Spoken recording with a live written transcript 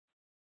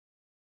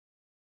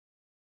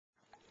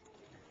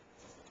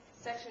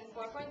Section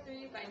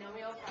 4.3,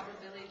 Binomial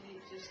Probability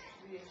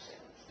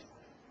Distributions.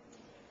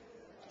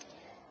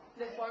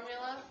 The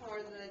formula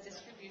for the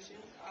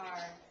distributions are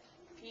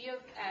P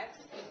of x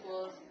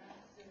equals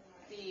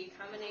the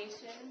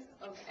combination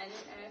of n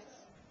and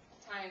x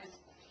times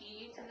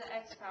p to the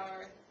x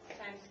power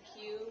times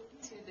q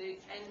to the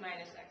n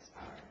minus x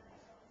power.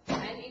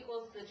 N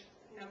equals the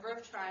number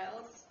of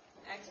trials,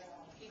 x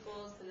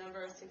equals the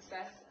number of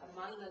success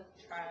among the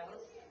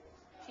trials,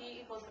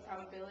 p equals the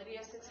probability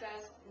of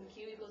success, and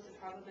q equals the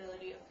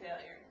probability of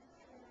failure.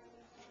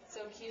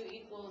 So q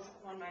equals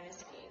 1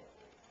 minus p.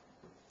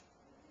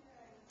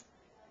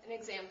 An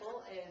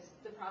example is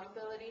the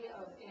probability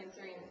of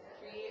answering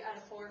 3 out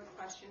of 4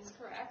 questions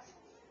correct.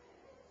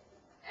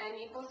 N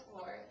equals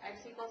 4,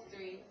 x equals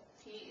 3,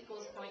 p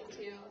equals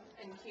 0.2,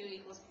 and q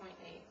equals 0.8.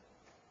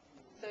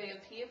 So you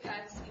have p of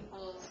x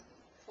equals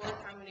 4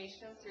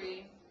 combination of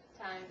 3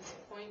 times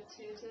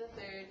 0.2 to the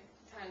third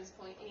times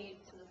 0.8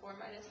 to the 4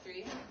 minus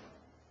 3.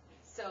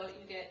 So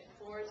you get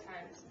 4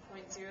 times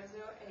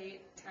 0.008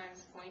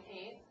 times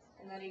 0.8,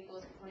 and that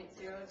equals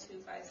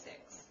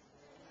 0.0256.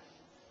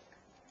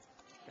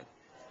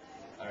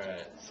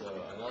 Alright, so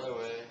another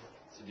way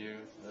to do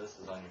this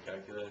is on your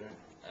calculator,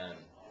 and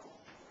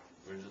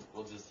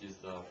we'll just use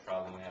the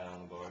problem we had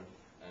on the board.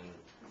 And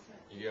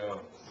you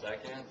go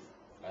second,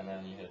 and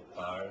then you hit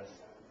bars,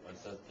 where it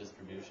says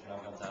distribution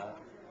up on top,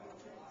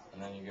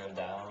 and then you go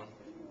down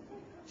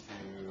to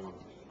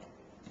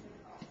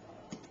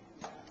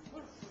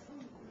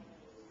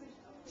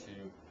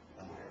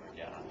oh my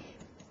gosh,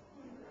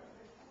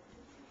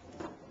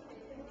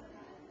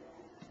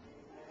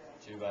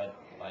 to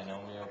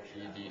binomial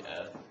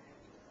PDF,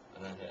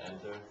 and then hit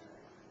enter,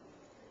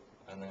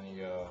 and then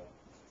you go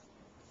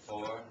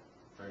 4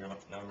 for your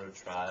number of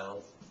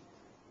trials,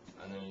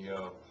 and then you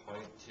go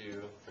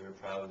 0.2 for your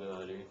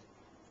probability,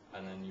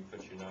 and then you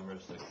put your number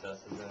of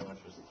successes in,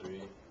 which was 3,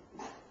 and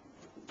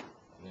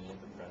then you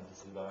hit the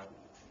parenthesis bar,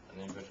 and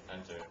then you push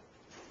enter,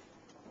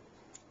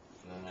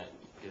 and then that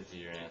gives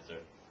you your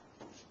answer.